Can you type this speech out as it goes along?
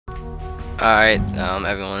Alright,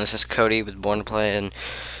 everyone, this is Cody with Born to Play, and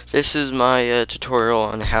this is my tutorial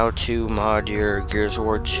on how to mod your Gears of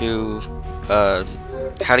War 2, how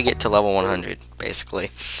to get to level 100, basically.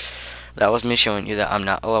 That was me showing you that I'm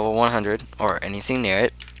not a level 100, or anything near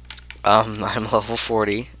it. I'm level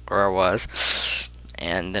 40, or I was,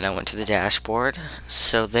 and then I went to the dashboard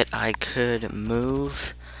so that I could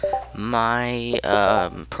move my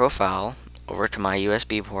profile over to my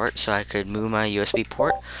USB port, so I could move my USB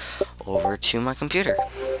port over to my computer.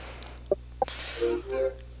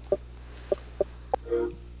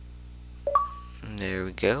 There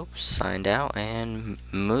we go, signed out and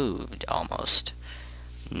moved almost.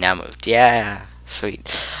 Now moved, yeah,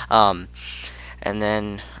 sweet. And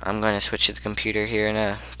then I'm going to switch to the computer here in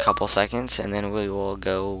a couple seconds, and then we will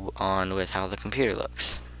go on with how the computer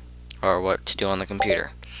looks, or what to do on the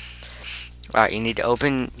computer. Alright, you need to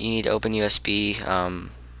open USB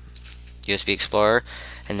USB Explorer,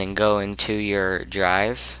 and then go into your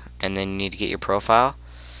drive, and then you need to get your profile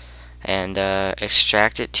and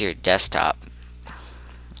extract it to your desktop.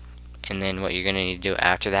 And then what you're gonna need to do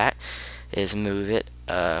after that is move it,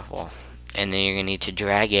 and then you're gonna need to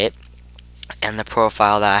drag it and the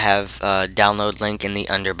profile that I have download link in the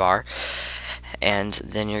underbar, and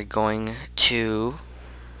then you're going to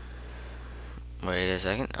wait a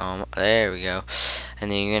second. There we go.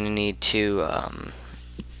 And then you're gonna need to.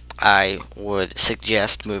 I would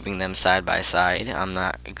suggest moving them side by side. I'm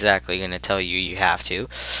not exactly gonna tell you you have to.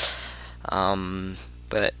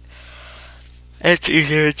 But it's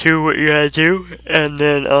easier to do what you gotta do. And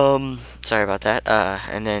then sorry about that.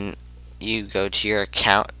 And then you go to your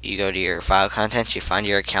account. You go to your file contents. You find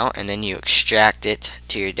your account, and then you extract it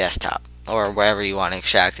to your desktop or wherever you want to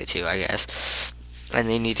extract it to, I guess. And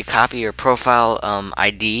then you need to copy your profile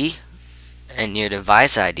ID and your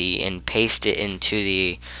device ID and paste it into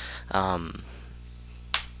the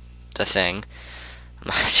thing. I'm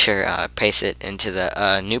not sure. Paste it into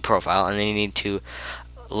the new profile, and then you need to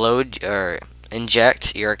load or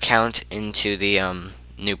inject your account into the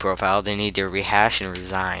new profile. Then you need to rehash and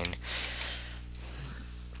resign.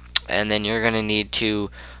 And then you're gonna need to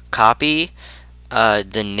copy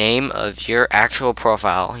the name of your actual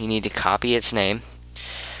profile. You need to copy its name,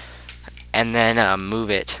 and then move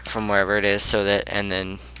it from wherever it is, so that and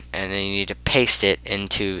then you need to paste it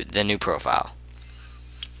into the new profile,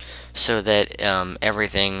 so that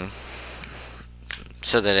everything,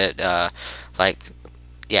 so that it like,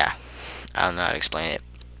 yeah, I don't know how to explain it.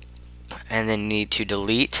 And then you need to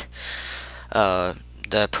delete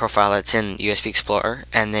the profile that's in USB Explorer,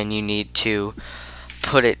 and then you need to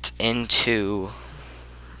put it into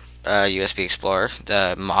USB Explorer,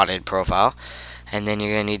 the modded profile. And then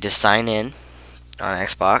you're going to need to sign in on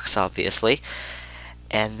Xbox, obviously.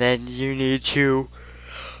 And then you need to,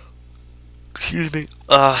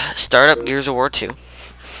 start up Gears of War 2.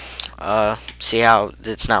 See how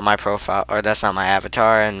it's not my profile, or that's not my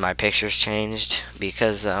avatar, and my picture's changed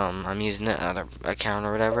because I'm using another account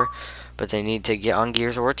or whatever. But they need to get on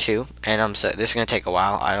Gears of War 2, and this is going to take a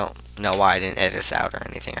while. I don't know why I didn't edit this out or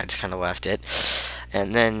anything. I just kind of left it.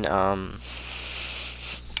 And then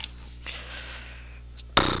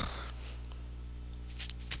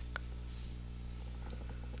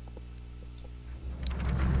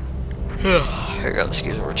here goes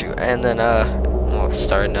Gears of War 2, and then well, it's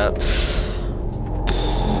starting up.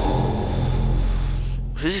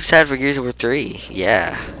 Who's excited for Gears of War 3?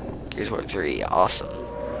 Yeah, Gears of War 3, awesome.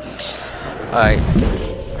 Alright,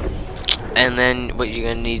 and then what you're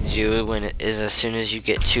gonna need to do is as soon as you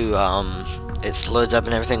get to it loads up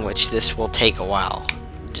and everything, which this will take a while.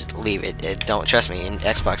 Just leave it. Don't trust me.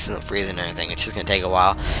 Xbox isn't freezing or anything. It's just gonna take a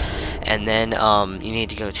while. And then you need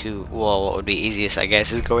to go to, well, what would be easiest, I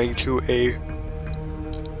guess, is going to a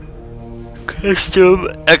custom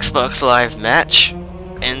Xbox Live match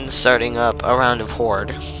and starting up a round of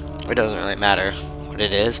Horde. It doesn't really matter what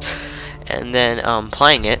it is. And then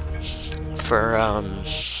playing it for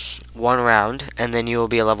one round, and then you will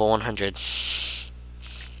be a level 100.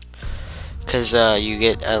 Because you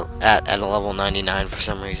get at a level 99 for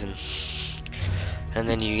some reason. And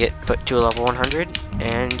then you get put to a level 100,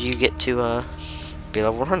 and you get to be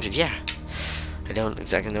level 100. Yeah, I don't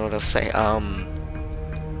exactly know what else to say.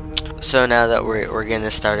 So now that we're getting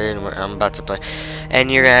this started, and I'm about to play, and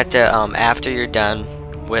you're at after you're done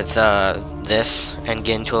with this and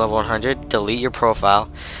getting to a level 100, delete your profile,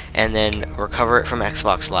 and then recover it from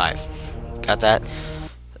Xbox Live. Got that?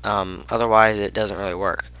 Otherwise, it doesn't really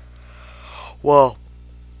work. Well,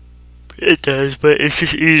 it does, but it's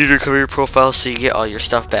just easier to recover your profile so you get all your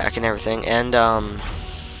stuff back and everything. And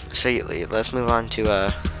so let's move on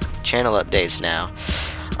to channel updates now.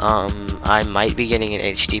 I might be getting an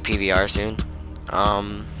HD PVR soon.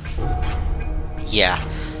 Yeah,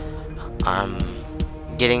 I'm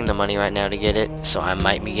getting the money right now to get it, so I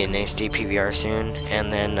might be getting HD PVR soon.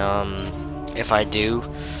 And then if I do,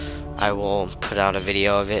 I will put out a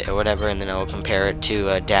video of it or whatever, and then I will compare it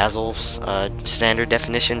to Dazzle's standard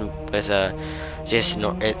definition with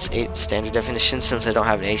it's 8 standard definition. Since I don't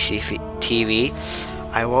have an HD TV,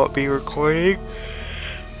 I won't be recording.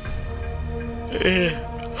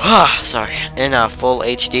 Sorry, in full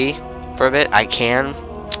HD for a bit. I can,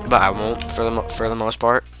 but I won't for the most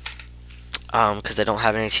part, because I don't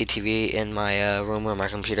have an HD TV in my room where my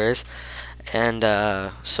computer is, and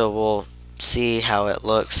so we'll see how it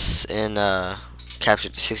looks in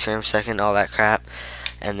captured 6 frames per second, all that crap,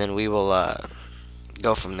 and then we will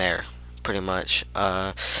go from there, pretty much.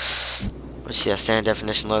 Let's see how standard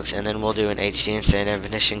definition looks, and then we'll do an HD and standard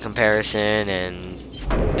definition comparison and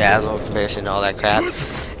Dazzle comparison, all that crap.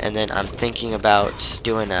 And then I'm thinking about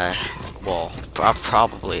doing I'm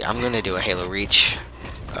gonna do a Halo Reach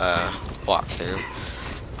walkthrough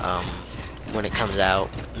when it comes out.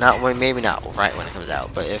 Maybe not right when it comes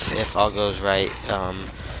out, but if all goes right,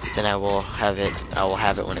 then I will have it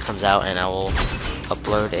when it comes out, and I will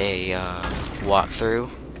upload a walkthrough.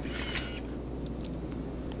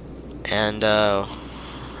 And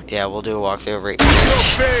yeah, we'll do a walkthrough of Reach.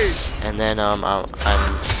 And then I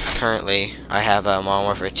have a Modern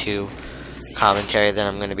Warfare 2 commentary that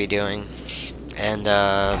I'm going to be doing, and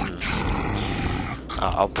I'll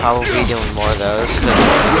probably be doing more of those because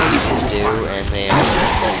they're easy to do,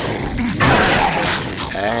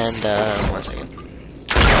 and one second,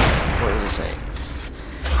 what was I saying?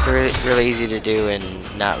 They're really easy to do and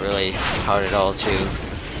not really hard at all to,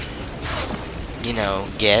 you know,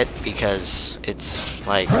 get, because it's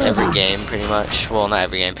like every game pretty much. Well, not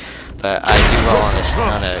every game, but I do roll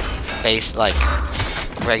on a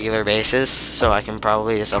regular basis, so I can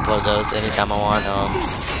probably just upload those anytime I want.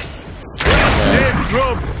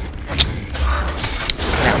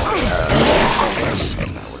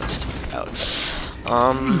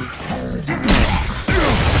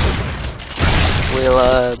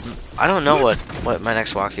 I don't know what my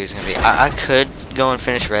next walkthrough is gonna be. I could go and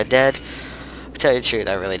finish Red Dead. To tell you the truth,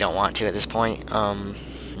 I really don't want to at this point.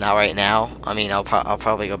 Not right now. I mean, I'll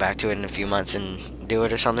probably go back to it in a few months and do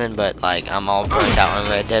it or something, but like I'm all burned out on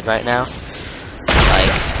Red Dead right now.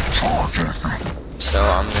 So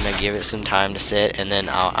I'm gonna give it some time to sit, and then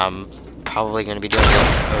I'm probably gonna be doing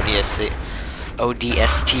an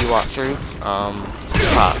ODST walkthrough.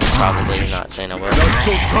 Probably, not saying I will. And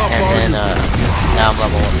then now I'm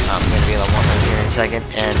gonna be level 1 here in a second,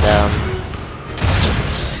 and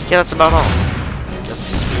yeah, that's about all.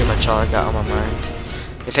 That's pretty much all I got on my mind.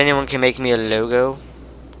 If anyone can make me a logo,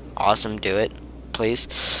 awesome, do it, please.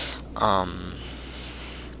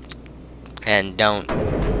 And don't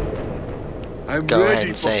go ahead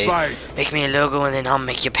and say, make me a logo and then I'll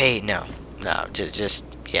make you pay. No, just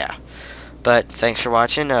yeah. But thanks for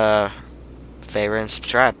watching. Favor and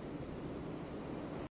subscribe.